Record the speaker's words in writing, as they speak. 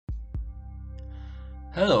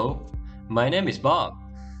Hello, my name is Bob.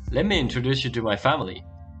 Let me introduce you to my family.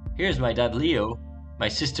 Here's my dad Leo, my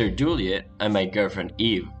sister Juliet, and my girlfriend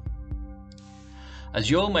Eve. As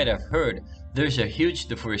you all might have heard, there's a huge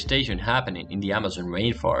deforestation happening in the Amazon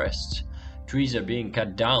rainforests. Trees are being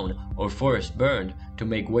cut down or forests burned to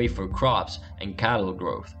make way for crops and cattle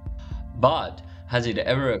growth. But has it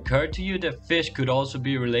ever occurred to you that fish could also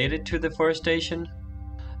be related to deforestation?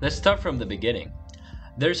 Let's start from the beginning.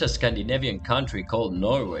 There's a Scandinavian country called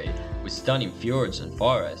Norway with stunning fjords and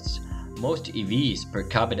forests, most EVs per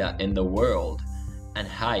capita in the world, and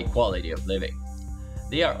high quality of living.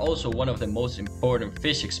 They are also one of the most important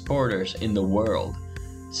fish exporters in the world,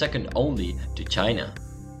 second only to China.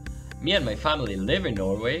 Me and my family live in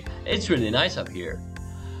Norway. It's really nice up here.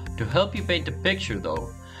 To help you paint the picture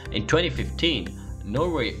though, in 2015,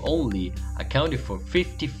 Norway only accounted for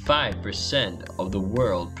 55% of the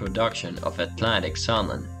world production of Atlantic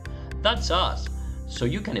salmon. That's us, so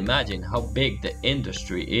you can imagine how big the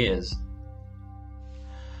industry is.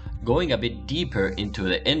 Going a bit deeper into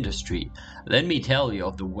the industry, let me tell you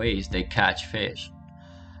of the ways they catch fish.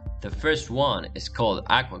 The first one is called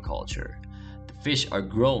aquaculture. The fish are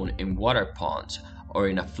grown in water ponds or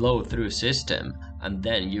in a flow-through system and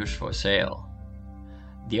then used for sale.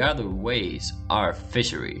 The other ways are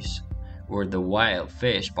fisheries, where the wild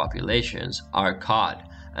fish populations are caught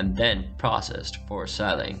and then processed for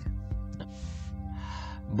selling.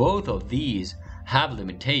 Both of these have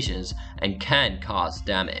limitations and can cause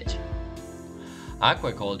damage.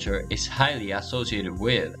 Aquaculture is highly associated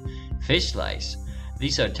with fish lice.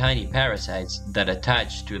 These are tiny parasites that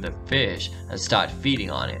attach to the fish and start feeding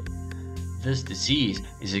on it. This disease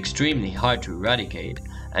is extremely hard to eradicate,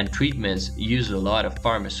 and treatments use a lot of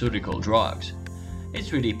pharmaceutical drugs.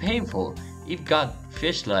 It's really painful. Eve got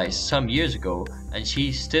fish lice some years ago and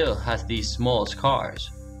she still has these small scars.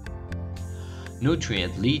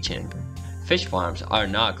 Nutrient leaching. Fish farms are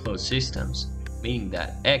not closed systems, meaning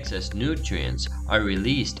that excess nutrients are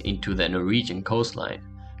released into the Norwegian coastline,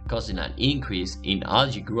 causing an increase in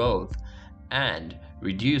algae growth and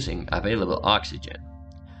reducing available oxygen.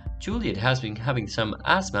 Juliet has been having some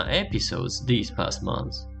asthma episodes these past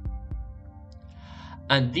months.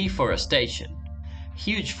 And deforestation.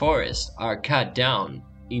 Huge forests are cut down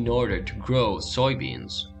in order to grow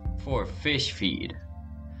soybeans for fish feed.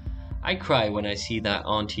 I cry when I see that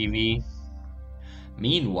on TV.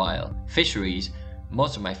 Meanwhile, fisheries,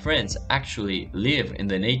 most of my friends actually live in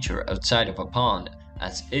the nature outside of a pond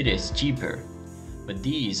as it is cheaper, but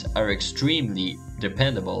these are extremely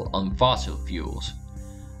dependable on fossil fuels.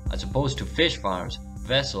 As opposed to fish farms,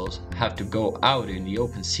 vessels have to go out in the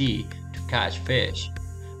open sea to catch fish,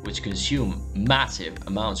 which consume massive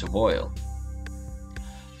amounts of oil.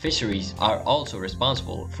 Fisheries are also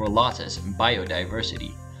responsible for losses in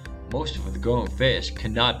biodiversity. Most of the grown fish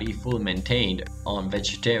cannot be fully maintained on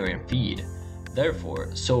vegetarian feed.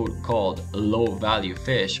 Therefore, so-called low-value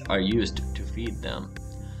fish are used to feed them.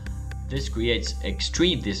 This creates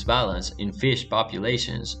extreme disbalance in fish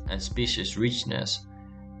populations and species richness,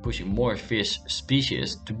 pushing more fish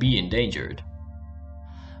species to be endangered.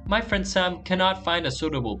 My friend Sam cannot find a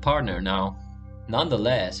suitable partner now.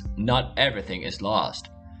 Nonetheless, not everything is lost.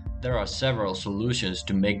 There are several solutions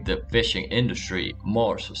to make the fishing industry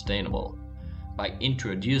more sustainable. By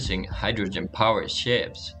introducing hydrogen-powered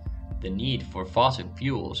ships, the need for fossil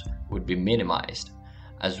fuels would be minimized,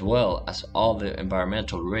 as well as all the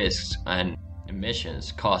environmental risks and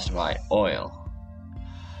emissions caused by oil.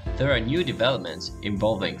 There are new developments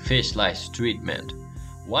involving fish lice treatment.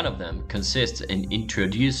 One of them consists in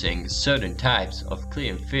introducing certain types of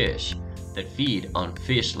clean fish that feed on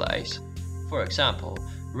fish lice, for example,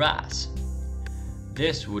 wrasse.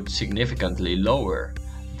 This would significantly lower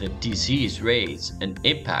the disease rates and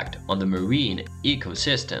impact on the marine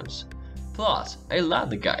ecosystems. Plus, I love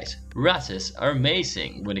the guys. Wrasses are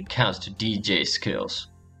amazing when it comes to DJ skills.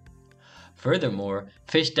 Furthermore,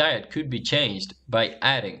 fish diet could be changed by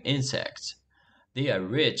adding insects. They are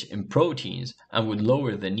rich in proteins and would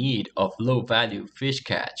lower the need of low-value fish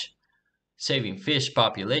catch, saving fish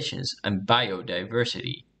populations and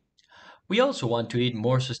biodiversity. We also want to eat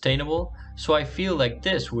more sustainable, so I feel like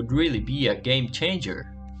this would really be a game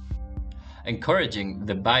changer. Encouraging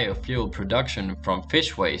the biofuel production from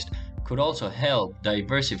fish waste could also help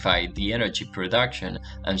diversify the energy production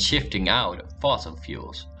and shifting out fossil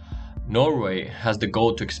fuels. Norway has the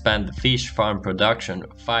goal to expand the fish farm production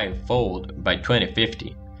five-fold by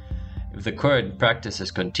 2050. If the current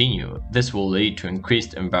practices continue, this will lead to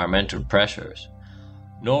increased environmental pressures.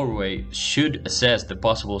 Norway should assess the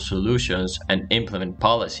possible solutions and implement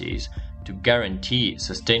policies to guarantee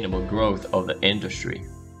sustainable growth of the industry.